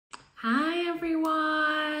Hi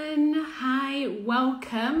everyone. Hi,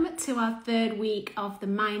 welcome to our third week of the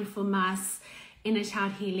Mindfulness Inner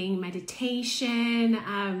Child Healing Meditation.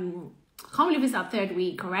 I can't believe it's our third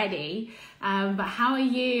week already, but how are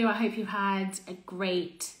you? I hope you've had a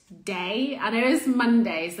great day. I know it's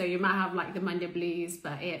Monday, so you might have like the Monday blues,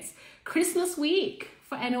 but it's Christmas week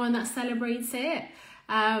for anyone that celebrates it.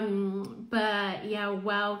 But yeah,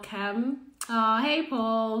 welcome. Oh, hey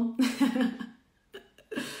Paul.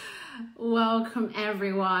 Welcome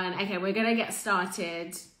everyone. Okay, we're gonna get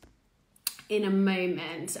started in a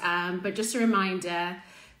moment, but just a reminder,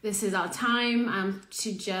 this is our time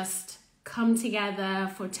to just come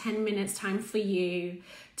together for 10 minutes time for you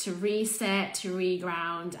to reset, to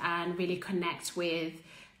reground, and really connect with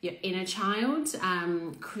your inner child.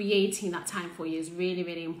 Creating that time for you is really,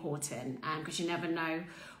 really important because you never know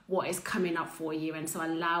what is coming up for you, and so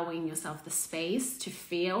allowing yourself the space to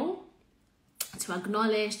feel, to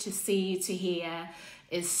acknowledge, to see, to hear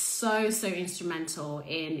is so instrumental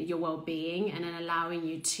in your well-being, and then allowing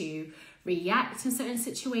you to react in certain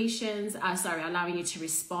situations, allowing you to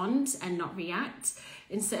respond and not react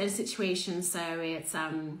in certain situations. So it's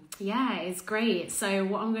it's great. So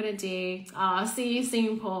what I'm gonna do, I'll see you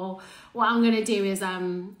soon, Paul. What I'm gonna do is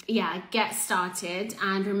get started,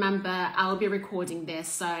 and remember I'll be recording this,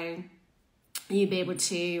 so you'll be able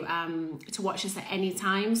to watch this at any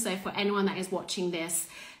time. So for anyone that is watching this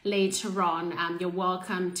later on, you're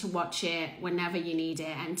welcome to watch it whenever you need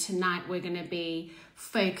it. And tonight we're going to be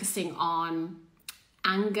focusing on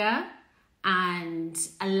anger and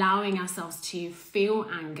allowing ourselves to feel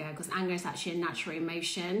anger, because anger is actually a natural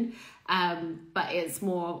emotion, but it's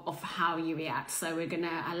more of how you react. So we're going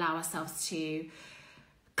to allow ourselves to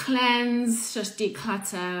cleanse, just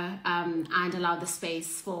declutter, and allow the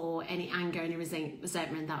space for any anger and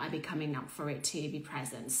resentment that might be coming up for it to be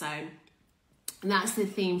present. So that's the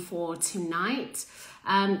theme for tonight.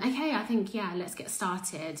 Okay, I think, let's get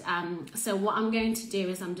started. So what I'm going to do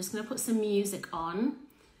is I'm just going to put some music on,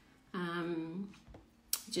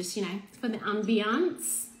 just, for the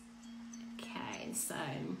ambience. Okay, so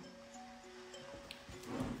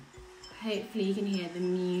hopefully you can hear the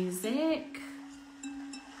music.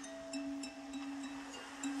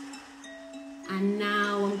 And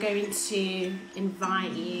now I'm going to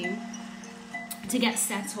invite you to get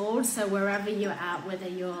settled. So wherever you're at, whether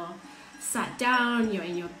you're sat down, you're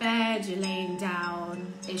in your bed, you're laying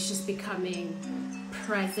down, it's just becoming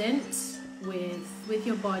present with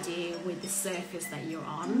your body, with the surface that you're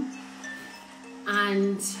on.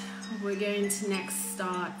 And we're going to next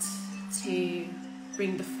start to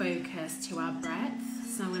bring the focus to our breath.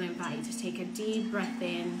 So I'm going to invite you to take a deep breath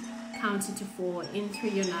in, counting to 4 in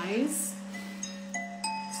through your nose.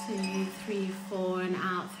 2, 3, 4, and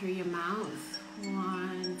out through your mouth.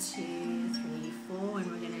 1, 2, 3, 4,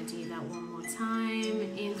 and we're going to do that one more time.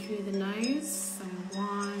 In through the nose. So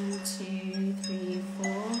 1, 2, 3, 4,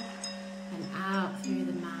 and out through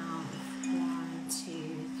the mouth. 1, 2,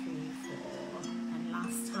 3, 4, and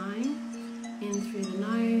last time. In through the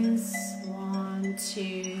nose. 1,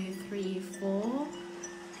 2, 3, 4,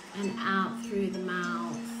 and out through the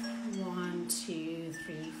mouth. 1, 2,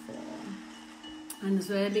 3, 4. And as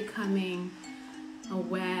we're becoming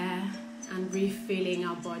aware and refilling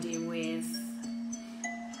our body with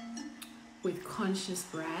conscious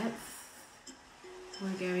breath,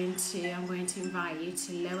 I'm going to invite you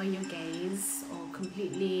to lower your gaze or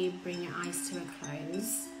completely bring your eyes to a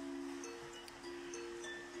close.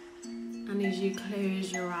 And as you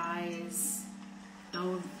close your eyes,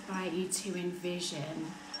 I'll invite you to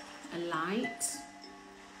envision a light.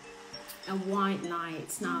 A white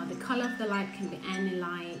light. Now the color of the light can be any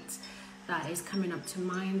light that is coming up to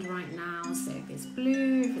mind right now. So if it's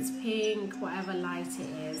blue, if it's pink, whatever light it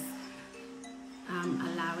is,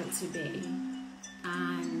 allow it to be.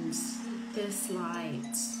 And this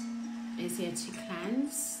light is here to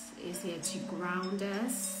cleanse, is here to ground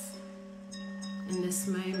us in this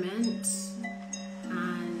moment.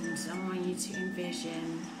 And I want you to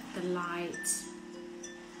envision the light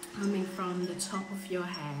coming from the top of your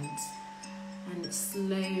head, and it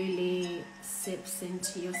slowly sips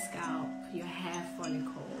into your scalp, your hair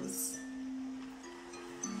follicles,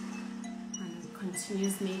 and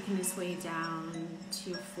continues making its way down to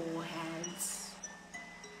your forehead,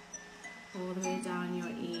 all the way down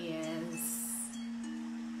your ears.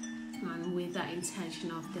 And with that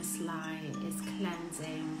intention of this light, it's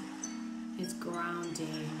cleansing, it's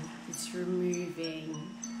grounding, it's removing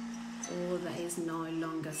all that is no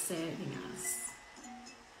longer serving us.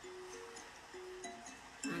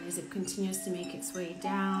 And as it continues to make its way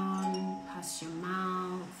down past your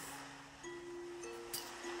mouth,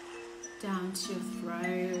 down to your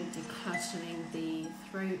throat, decluttering the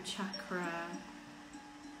throat chakra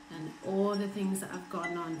and all the things that have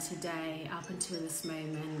gone on today up until this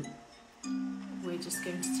moment. We're just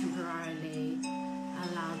going to temporarily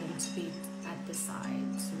allow them to be at the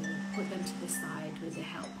side. So we'll put them to the side with the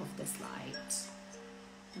help of this light.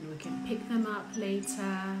 And we can pick them up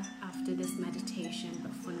later after this meditation,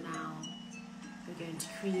 but for now, we're going to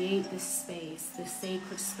create this space, this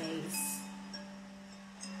sacred space,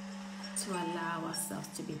 to allow ourselves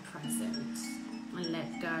to be present and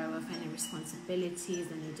let go of any responsibilities,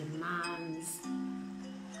 any demands,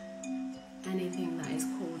 anything that is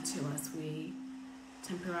called to us. We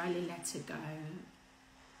temporarily let it go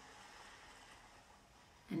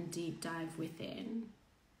and deep dive within.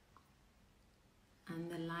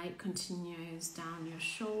 And the light continues down your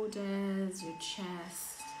shoulders, your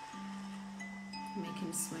chest, making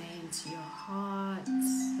its way into your heart,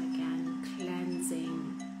 again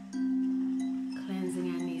cleansing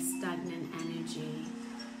any stagnant energy,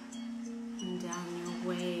 and down your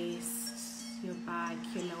waist, your back,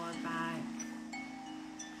 your lower back,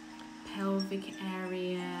 pelvic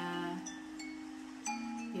area,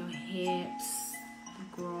 your hips, the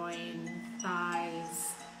groin,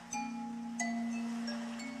 thighs,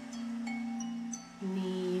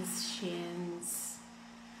 knees, shins,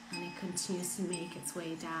 and it continues to make its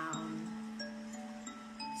way down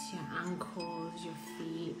to your ankles, your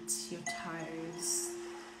feet, your toes.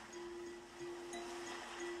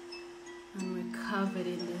 And we're covered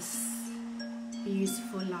in this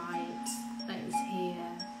beautiful light that is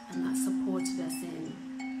here and that supported us in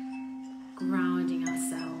grounding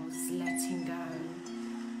ourselves, letting go.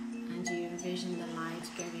 And you envision the light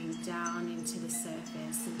going down into the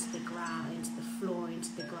surface, into the ground, into the floor,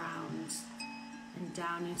 into the ground, and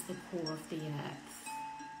down into the core of the earth.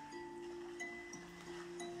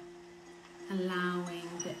 Allowing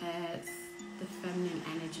the earth, the feminine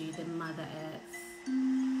energy, the Mother Earth,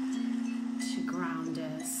 to ground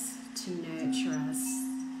us, to nurture us,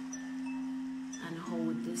 and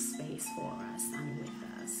hold this space for us and with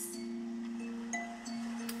us.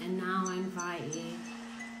 And now I invite you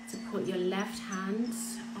to put your left hand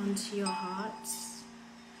onto your heart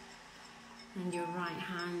and your right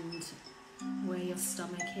hand where your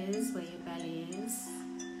stomach is, where your belly is.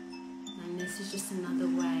 And this is just another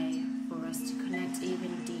way for us to connect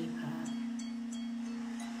even deeper,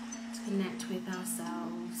 to connect with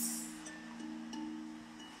ourselves.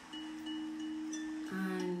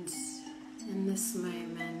 And in this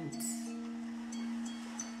moment,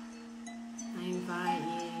 I invite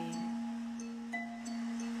you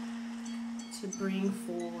to bring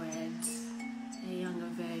forward a younger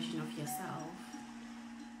version of yourself.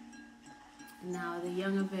 Now, the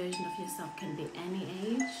younger version of yourself can be any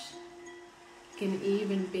age, can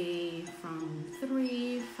even be from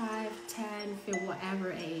 3, 5, 10, feel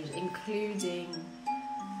whatever age, including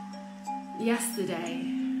yesterday,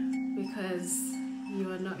 because you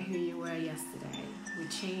are not who you were yesterday. We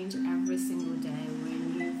change every single day. We're a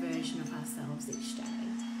new version of ourselves each day.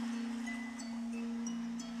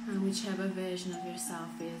 And whichever version of yourself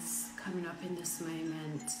is coming up in this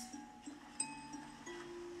moment,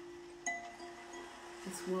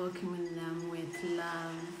 it's welcoming them with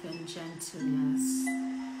love and gentleness,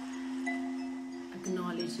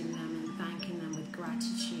 acknowledging them and thanking them with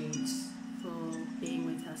gratitude for being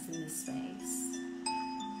with us in this space.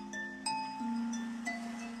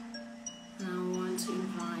 And I want to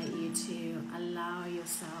invite you to allow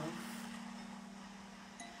yourself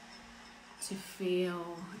to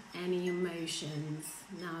feel any emotions.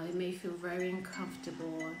 Now, it may feel very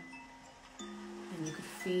uncomfortable, and you could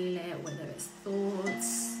feel it, whether it's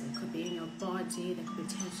thoughts, it could be in your body, there could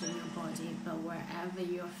be tension in your body, but wherever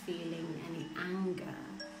you're feeling any anger,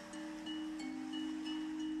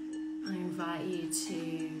 I invite you to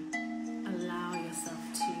allow yourself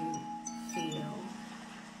to feel,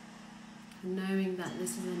 knowing that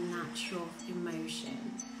this is a natural emotion.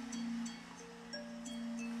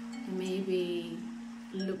 It may be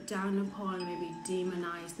looked down upon, maybe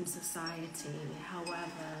demonized in society.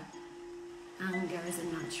 However, anger is a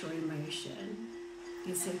natural emotion.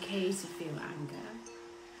 It's okay to feel anger,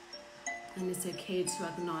 and it's okay to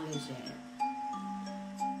acknowledge it.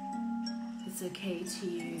 It's okay to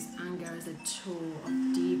use anger as a tool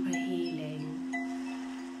of deeper healing.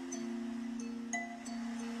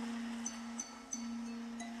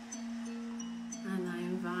 And I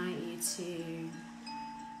invite you to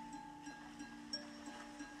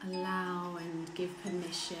allow and give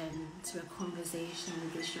permission to a conversation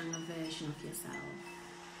with this younger version of yourself.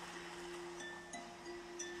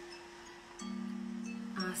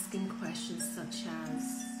 Asking questions such as,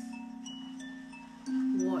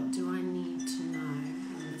 What do I need to know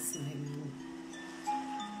in this moment?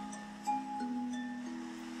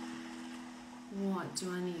 What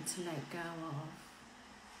do I need to let go of?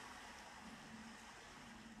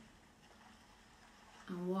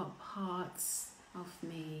 And what parts of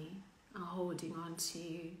me are holding on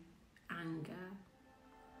to anger,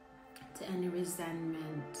 to any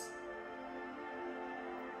resentment?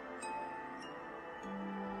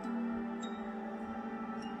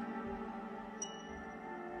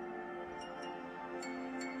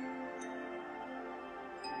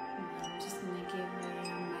 I'm just going to give you a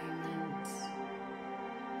moment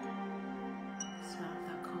to have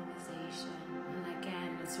that conversation. And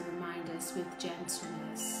again, it's a reminder, it's with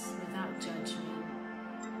gentleness, without judgment.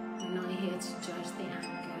 We're not here to judge the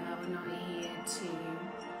anger. We're not here to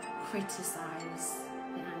criticize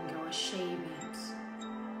the anger or shame it,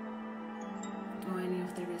 or any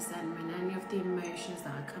of the resentment, any of the emotions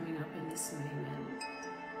that are coming up in this moment.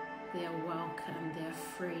 They are welcome, they are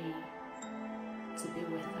free to be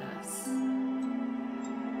with us.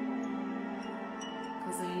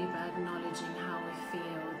 Because only by acknowledging how we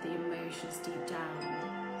feel, the emotions deep down,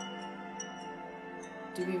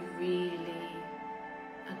 do we really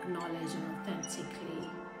acknowledge and authentically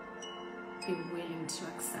be willing to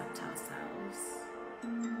accept ourselves.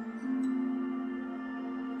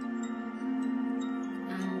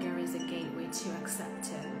 Anger is a gateway to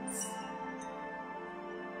acceptance.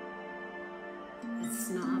 It's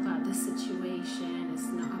not about the situation, it's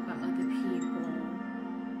not about other people.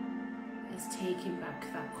 It's taking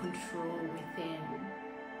back that control within.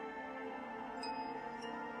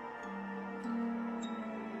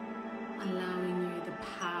 Allowing you the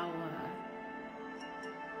power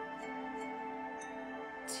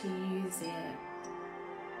to use it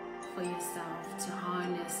for yourself, to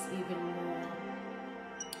harness even more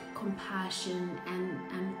compassion and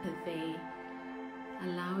empathy,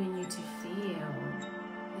 allowing you to feel.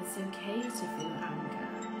 It's okay to feel anger.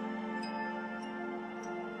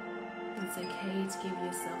 It's okay to give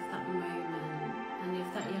yourself that moment. And if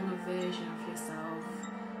that younger version of yourself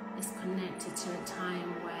is connected to a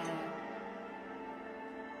time where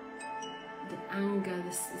the anger,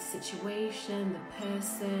 the situation, the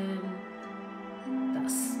person that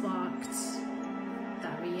sparked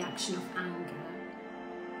that reaction of anger,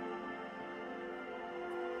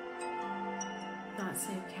 that's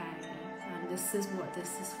okay. And this is what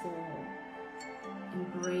this is for.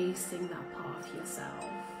 Embracing that part of yourself,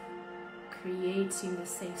 creating the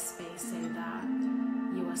safe space so that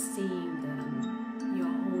you are seeing them, you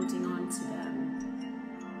are holding on to them,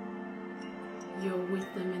 you're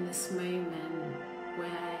with them in this moment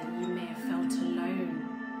where you may have felt alone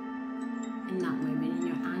in that moment, in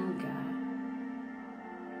your anger.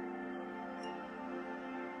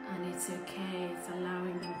 And it's okay, it's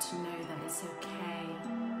allowing them to know that it's okay.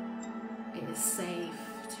 It is safe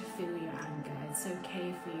to feel your anger. It's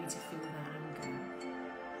okay for you to feel the anger.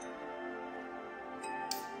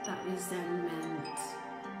 That resentment.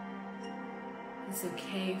 It's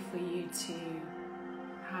okay for you to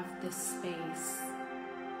have this space.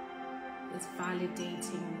 It's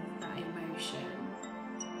validating that emotion.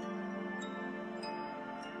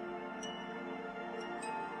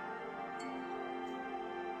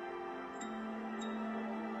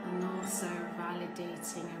 And also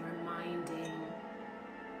validating and reminding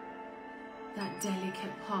that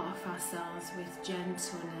delicate part of ourselves with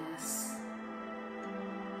gentleness.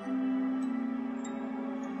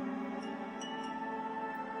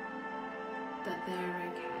 That they're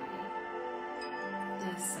okay,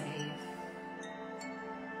 they're safe.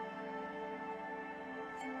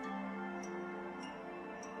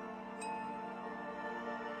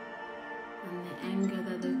 And the anger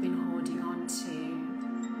that they've been holding on to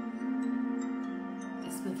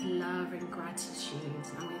is with love and gratitude,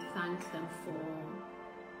 and we thank them for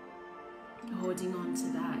holding on to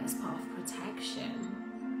that as part of protection.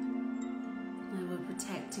 They were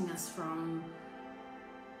protecting us from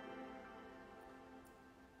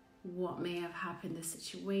what may have happened, the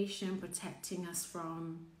situation, protecting us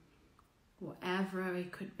from whatever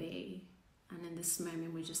it could be. And in this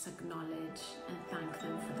moment, we just acknowledge and thank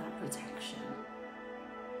them for that protection.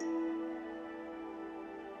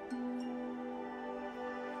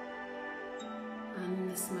 And in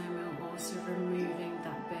this moment, we're also removing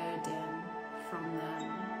that burden from them.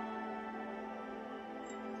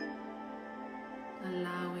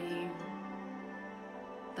 Allowing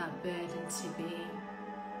that burden to be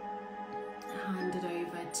handed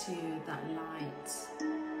over to that light,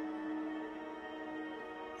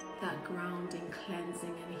 that grounding,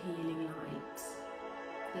 cleansing and healing light.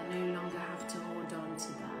 They no longer have to hold on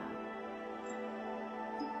to that.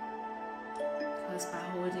 Because by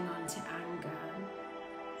holding on to anger,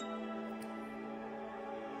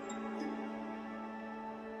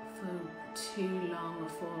 for too long or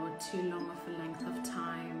for too long of a length of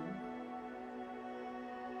time,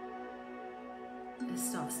 it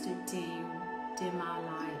starts to dim our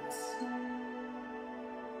light,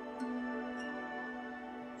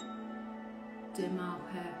 dim our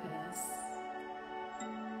purpose.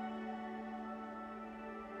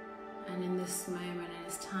 And in this moment, and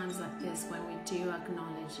it's times like this when we do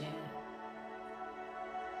acknowledge it,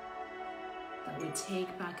 that we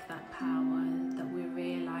take back that power, that we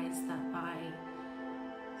realize that by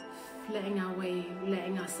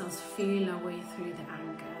letting ourselves feel our way through the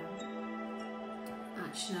anger,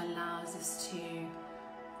 actually allows us to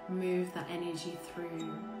move that energy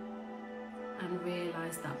through and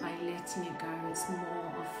realize that by letting it go, it's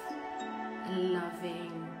more of a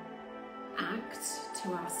loving act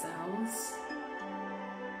to ourselves,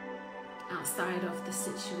 outside of the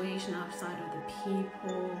situation, outside of the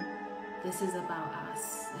people. This is about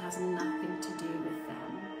us. It has nothing to do with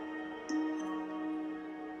them.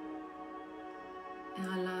 It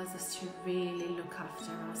allows us to really look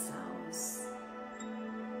after ourselves,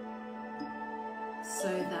 so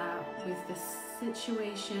that with the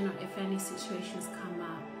situation, or if any situations come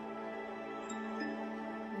up,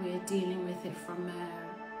 we're dealing with it from a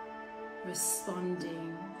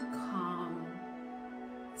responding, calm,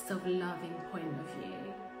 self-loving point of view,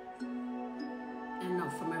 and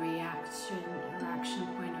not from a reaction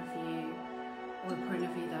point of view, or a point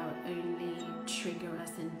of view that will only trigger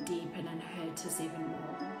us and deepen and hurt us even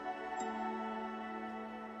more.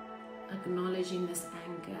 Acknowledging this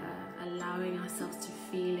anger, allowing ourselves to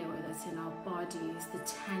feel it, whether it's in our bodies, the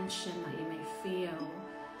tension that you may feel,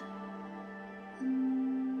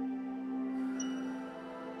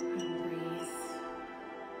 and breathe.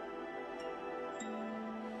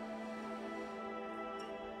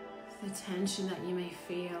 The tension that you may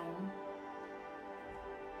feel,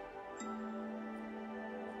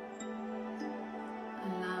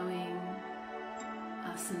 allowing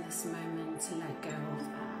us in this moment to let go of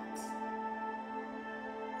that.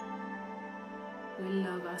 We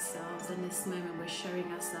love ourselves in this moment. We're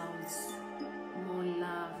showing ourselves more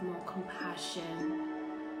love, more compassion,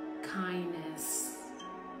 kindness.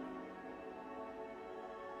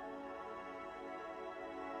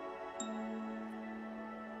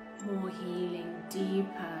 More healing,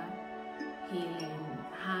 deeper healing,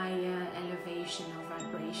 higher elevation of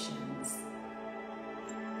vibrations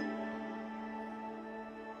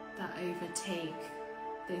that overtake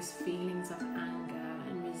those feelings of anger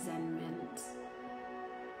and resentment,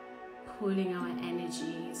 pulling our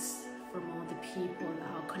energies from all the people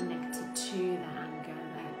that are connected to the anger,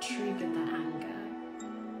 that triggered the anger.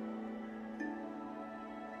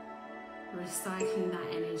 Recycling that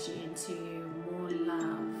energy into more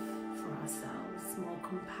love for ourselves, more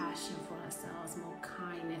compassion for ourselves, more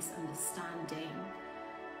kindness, understanding,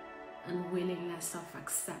 and willingness of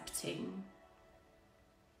accepting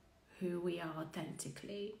who we are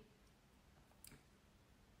authentically.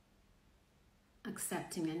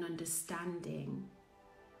 Accepting and understanding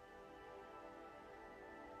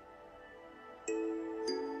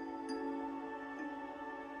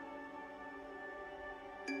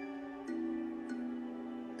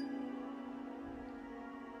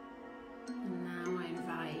and now I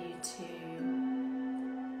invite you to,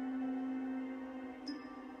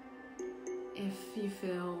 if you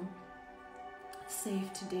feel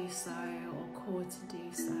safe to do so or called to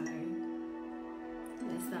do so,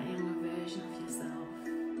 there's that younger version of yourself.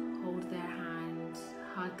 Hold their hand,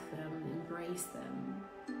 hug them, embrace them.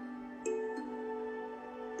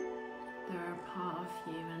 They're a part of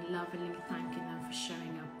you, and lovingly thanking them for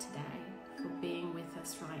showing up today, for being with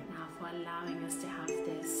us right now, for allowing us to have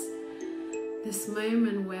this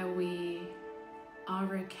moment where we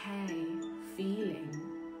are okay feeling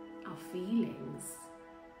our feelings.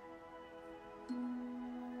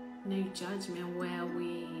 No judgment, where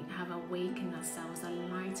we have awakened ourselves,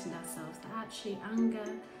 enlightened ourselves that actually anger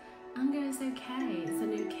is okay. It's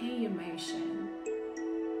an okay emotion.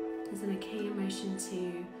 It's an okay emotion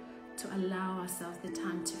to allow ourselves the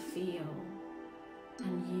time to feel,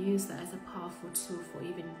 and use that as a powerful tool for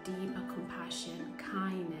even deeper compassion,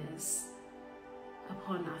 kindness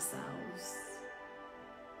upon ourselves,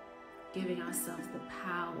 giving ourselves the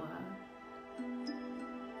power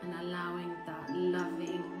and allowing that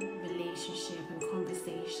loving relationship and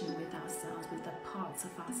conversation with ourselves, with the parts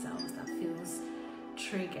of ourselves that feels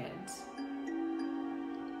triggered,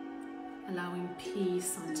 allowing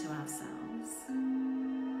peace onto ourselves.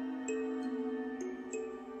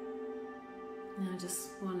 Now just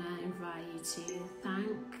want to invite you to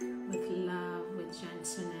thank with love, with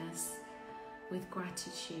gentleness, with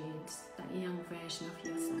gratitude, that young version of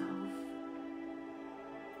yourself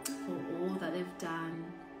for all that they've done,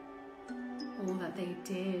 all that they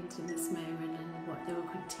did in this moment, and what they will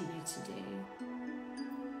continue to do.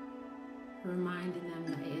 Reminding them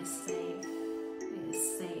that it is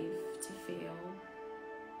safe to feel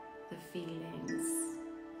the feelings,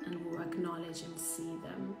 and we'll acknowledge and see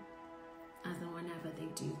them as and whenever they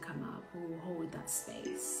do come up. We'll hold that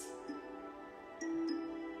space.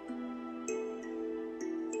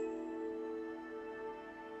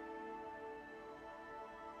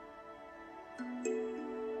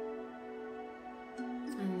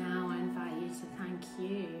 And now I invite you to thank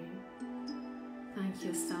you. Thank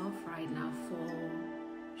yourself right now for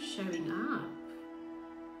showing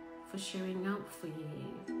up for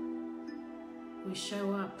you. We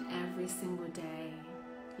show up every single day,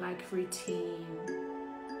 like routine,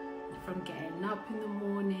 from getting up in the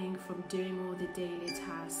morning, from doing all the daily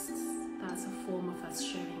tasks. That's a form of us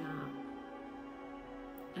showing up.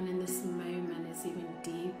 And in this moment, it's even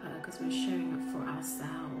deeper because we're showing up for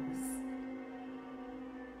ourselves.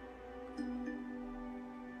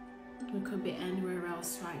 We could be anywhere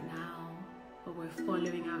else right now, but we're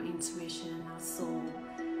following our intuition and our soul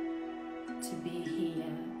to be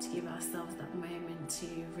here, to give ourselves that moment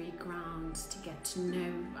to reground, to get to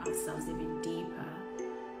know ourselves even deeper,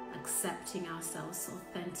 accepting ourselves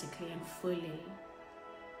authentically and fully.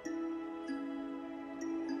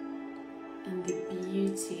 And the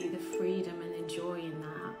beauty, the freedom and the joy in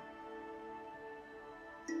that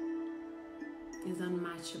is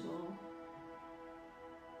unmatchable.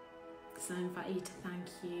 So I invite you to thank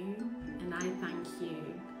you, and I thank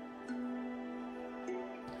you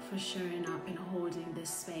for showing up and holding this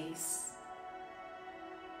space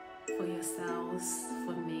for yourselves,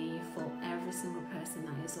 for me, for every single person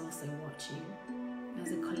that is also watching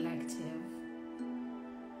as a collective.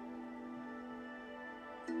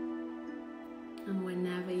 And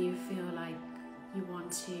whenever you feel like you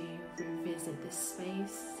want to revisit this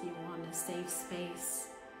space, you want a safe space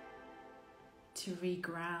to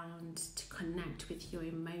reground, to connect with your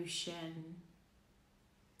emotion,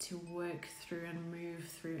 to work through and move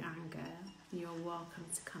through anger, you're welcome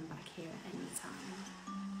to come back here at any time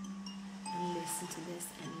and listen to this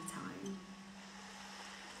anytime.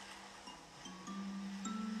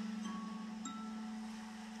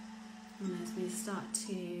 And as we start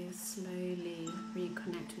to slowly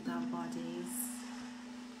reconnect with our bodies,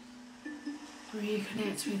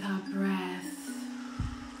 reconnect with our breath,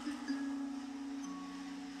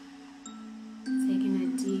 taking a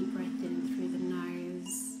deep breath in through the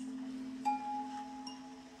nose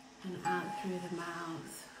and out through the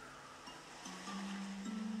mouth.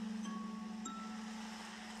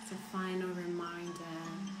 It's a final reminder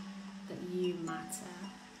that you matter.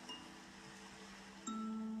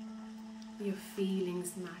 Your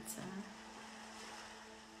feelings matter.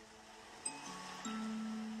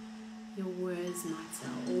 Your words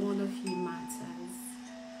matter. All of you matters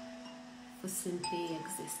for simply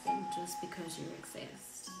existing just because you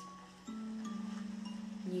exist.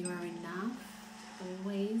 You are enough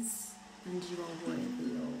always, and you are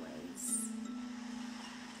worthy always.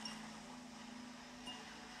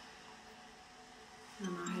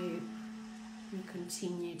 And I hope you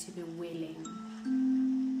continue to be willing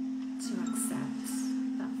to accept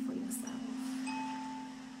that for yourself.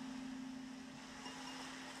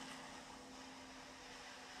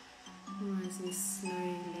 And as we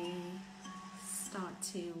slowly start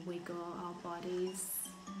to wiggle our bodies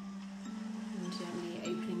and gently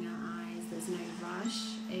opening our eyes, there's no rush,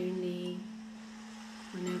 only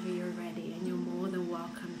whenever you're ready, and you're more than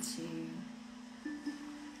welcome to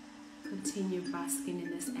continue basking in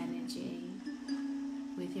this energy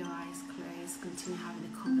with your eyes closed, continue having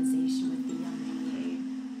a conversation with the younger you.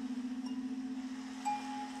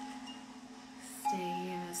 Stay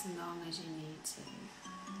here as long as you need to.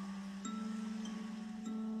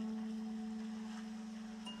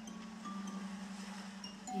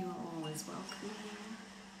 You are always welcome here.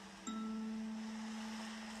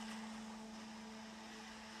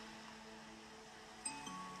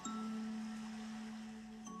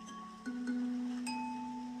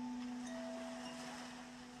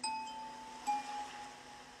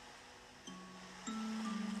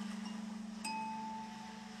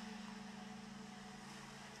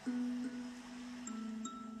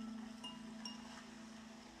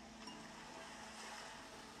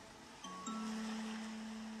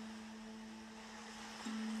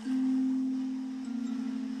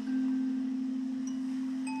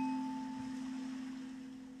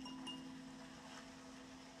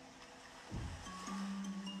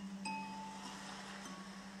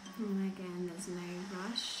 There's no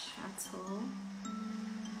rush at all.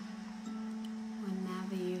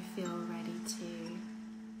 Whenever you feel ready to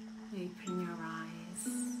open your eyes.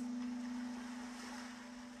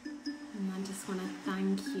 And I just want to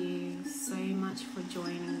thank you so much for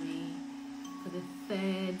joining me for the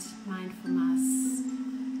third mindfulness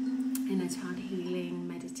inner child healing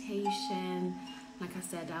meditation. Like I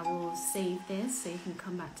said, I will save this so you can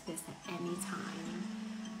come back to this at any time.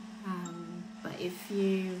 But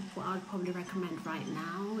what I would probably recommend right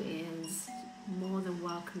now is more than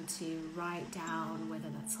welcome to write down, whether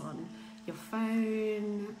that's on your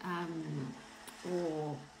phone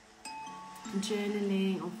or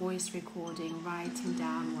journaling or voice recording, writing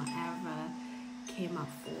down whatever came up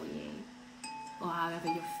for you or however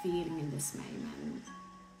you're feeling in this moment.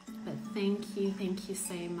 But thank you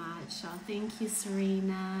so much. Oh, thank you,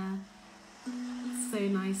 Serena. So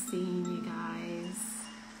nice seeing you guys.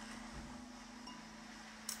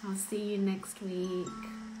 I'll see you next week.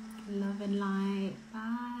 Love and light.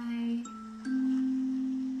 Bye.